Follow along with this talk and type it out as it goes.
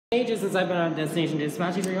Ages since I've been on Destination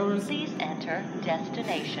Dispatching Reovers. Please enter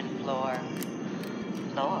destination floor.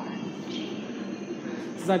 Floor G.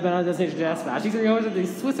 Since I've been on Destination Dispatching Reovers at the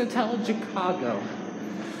Swissotel in Chicago.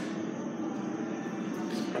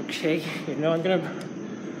 Okay, you know I'm gonna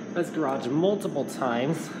press garage multiple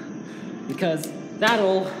times because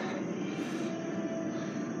that'll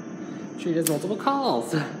treat as multiple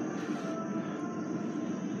calls.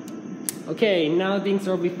 Okay, now it thinks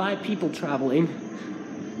there will be 5 people traveling.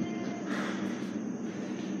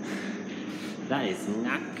 That is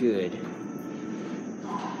not good.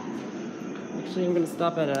 Actually, I'm gonna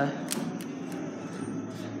stop at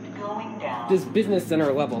this business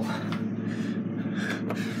center level.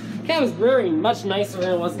 Okay, it was very much nicer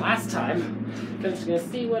than it was last time. I'm just gonna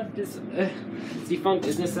see what this defunct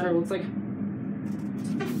business center looks like.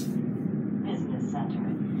 Business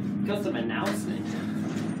center. Custom announcement.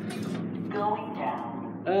 Going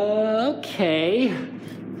down. Okay.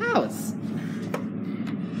 House.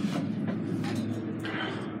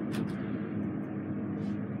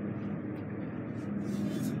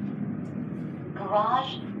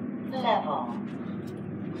 Garage level.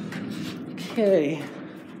 Okay.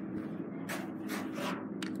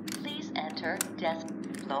 Please enter desk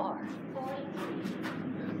floor.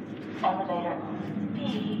 Elevator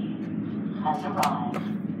B has arrived.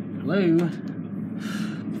 Hello.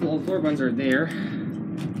 All the floor buttons are there.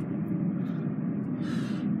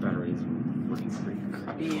 Batteries working pretty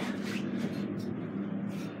crappy.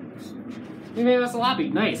 We made us a lobby.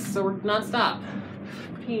 Nice. So we're non-stop.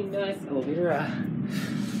 Pretty nice elevator.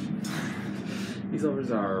 These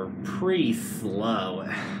elevators are pretty slow.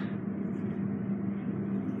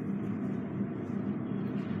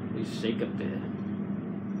 They shake a bit.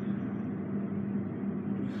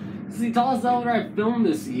 This is the tallest elevator I've filmed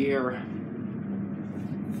this year.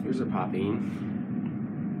 Ears are popping.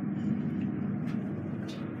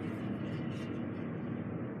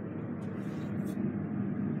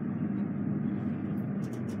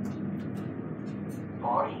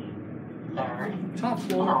 Third Top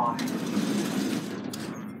floor.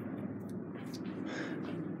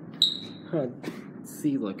 Let's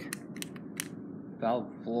see, look. Valve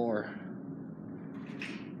floor.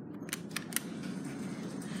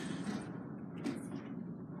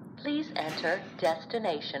 Please enter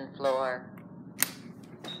destination floor.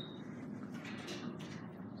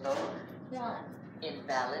 Floor 1.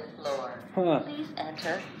 Invalid floor. Please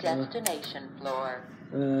enter destination floor.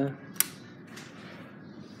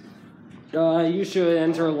 You should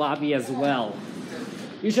enter lobby as well.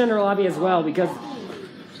 You should enter lobby as well because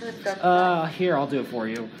here, I'll do it for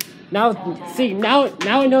you. Now, see, now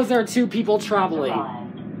it knows there are 2 people traveling.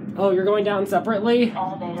 Oh, you're going down separately?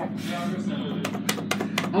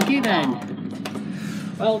 Okay then.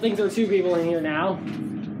 Well, I think there are 2 people in here now.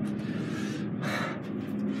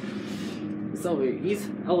 So these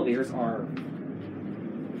elevators are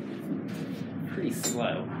pretty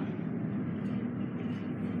slow.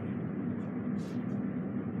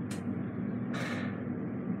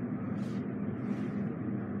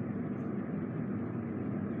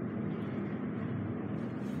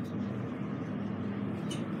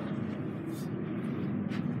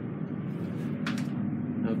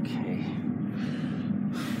 Okay.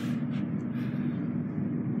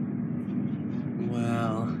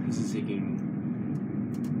 Well, this is taking...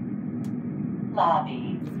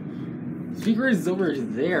 Lobby. Speaker is over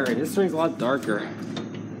there, and this screen's a lot darker.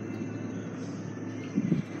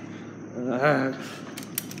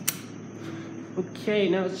 Okay,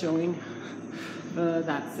 now it's showing.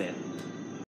 That's it.